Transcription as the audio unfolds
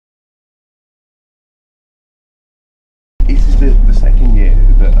the second year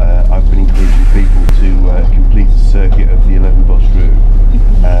that I've been encouraging people to complete a circuit of the 11 bus route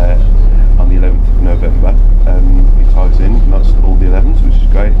on the 11th of November. It ties in, and that's all the 11s, which is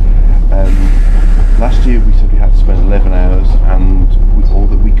great. Last year we said we had to spend 11 hours, and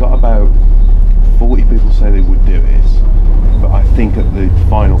we got about 40 people say they would do it, but I think at the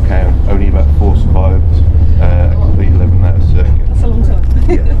final count only about 4 survived a complete 11-hour circuit. That's a long time.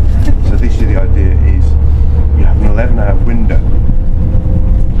 Yeah. So this year the idea is you have an 11-hour window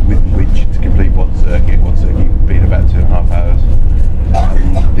with which to complete one circuit being about 2.5 hours.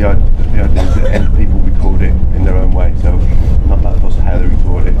 And the idea is that people record it in their own way, so not that fussed how they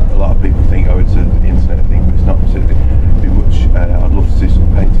record it. A lot of people think, oh, it's an internet thing, but it's not particularly. Be much. I'd love to see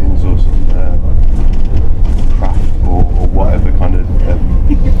some paintings or some craft or whatever kind of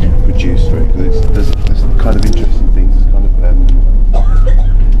produced for it. There's kind of interesting things. There's kind of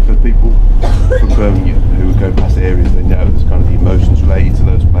for people from Birmingham who go past areas they know. There's kind of the emotions related to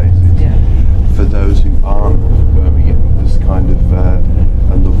those places. Yeah. For those who aren't from Birmingham, there's kind of a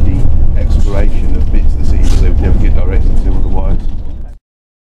lovely exploration of bits of the city that they would never get directed to otherwise.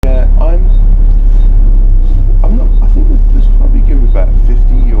 I'm not. I think there's probably going to be about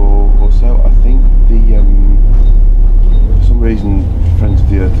 50 or so. I think for some reason Friends of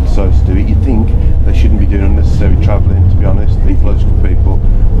the Earth decided to do it. You'd think they shouldn't be doing unnecessary travelling, to be honest, ecological people,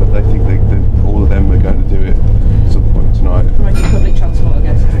 but they think all of them are going to do it at some point tonight. Promoting public transport, I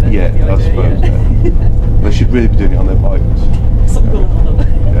guess. Isn't it? Yeah, I suppose. Yeah. They should really be doing it on their bikes. Something on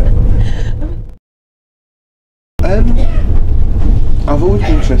I've always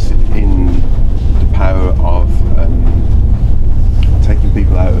been interested in the power of taking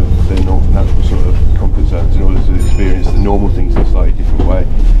people out of their natural sort of comfort zones in order to experience the normal things in a slightly different way.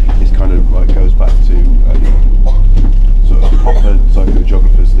 It's kind of like goes back to sort of proper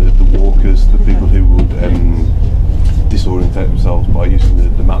psychogeographers, the walkers, the people who would disorientate themselves by using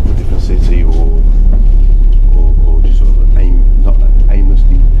the map of a different city or just sort of not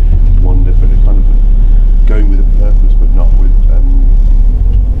aimlessly wander, but kind of going with a purpose, but not with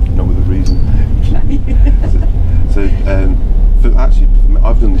a reason. so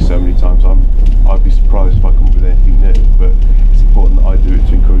I've done this so many times. I'd be surprised if I come up with anything new, but it's important that I do it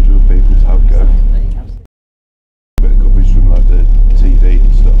to encourage other people to have a go. A bit of coverage from like the TV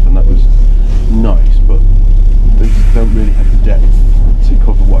and stuff, and that was nice, but they just don't really have the depth to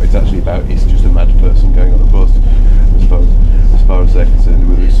cover what it's actually about. It's just a mad person going on a bus, as far as they're concerned.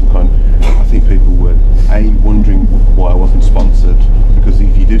 Whether it's some kind I think people were wondering why I wasn't sponsored, because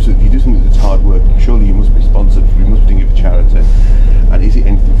if you do something that's hard work, surely you must be sponsored. You must be doing it for charity. And is it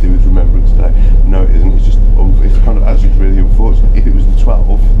anything to do with Remembrance Day? No, it isn't. It's just it's kind of actually really unfortunate. If it was the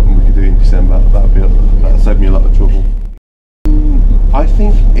 12th and we could do it in December, that'd save me a lot of trouble. I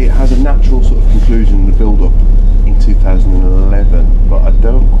think it has a natural sort of conclusion, the build-up in 2011, but I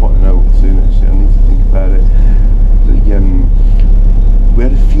don't quite know what to do next year. I need to think about it. We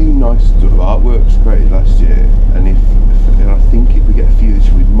had a few nice sort of artworks created last year, and I think if we get a few this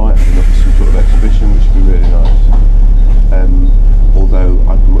year, we might have enough for some sort of exhibition, which would be really nice. Although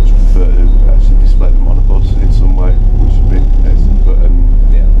I'd much prefer to actually display them on a bus in some way, which would be excellent. But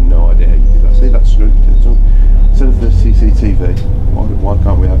yeah, I have no idea how you do that. See, that's true. Instead of the CCTV, why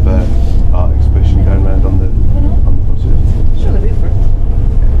can't we have art exhibition going around on